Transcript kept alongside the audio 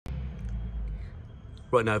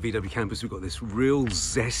Right now, VW Kampers, we've got this real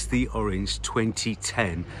zesty orange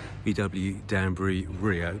 2010 VW Danbury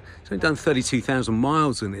Rio. It's only done 32,000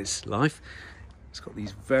 miles in its life. It's got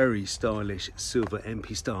these very stylish silver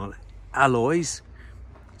MP style alloys.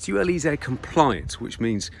 It's UL-EZ compliant, which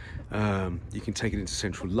means you can take it into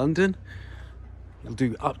central London. It'll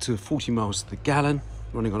do up to 40 miles to the gallon,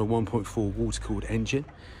 running on a 1.4 water-cooled engine.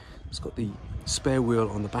 It's got the spare wheel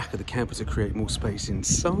on the back of the camper to create more space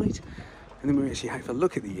inside. And then we actually have a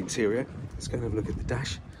look at the interior. Let's go and have a look at the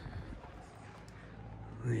dash.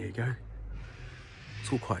 There you go.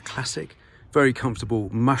 It's all quite classic. Very comfortable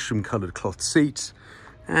mushroom coloured cloth seats.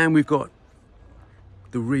 And we've got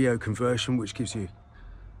the Rio conversion, which gives you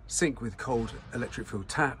sink with cold electric filled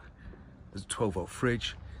tap. There's a 12-volt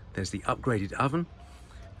fridge. There's the upgraded oven.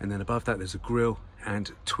 And then above that, there's a grill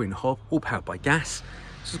and twin hob, all powered by gas.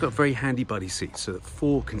 So it's got very handy buddy seats so that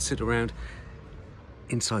four can sit around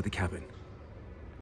inside the cabin.